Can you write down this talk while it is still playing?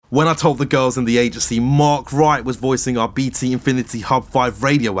When I told the girls in the agency Mark Wright was voicing our BT Infinity Hub 5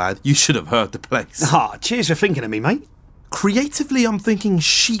 radio ad, you should have heard the place. Ah, cheers for thinking of me, mate. Creatively, I'm thinking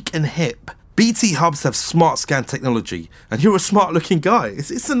chic and hip. BT Hubs have smart scan technology, and you're a smart-looking guy.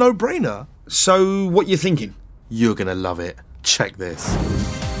 It's a no-brainer. So, what you thinking? You're gonna love it. Check this.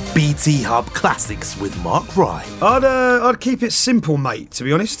 BT Hub Classics with Mark Wright. I'd keep it simple, mate, to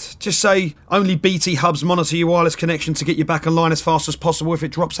be honest. Just say, only BT Hubs monitor your wireless connection to get you back online as fast as possible if it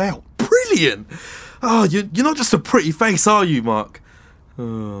drops out. Brilliant! Oh, you're not just a pretty face, are you, Mark?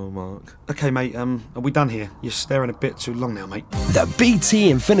 Oh, Mark. OK, mate, are we done here? You're staring a bit too long now, mate. The BT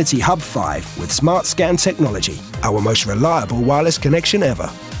Infinity Hub 5 with smart scan technology. Our most reliable wireless connection ever.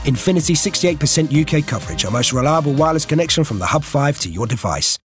 Infinity 68% UK coverage. Our most reliable wireless connection from the Hub 5 to your device.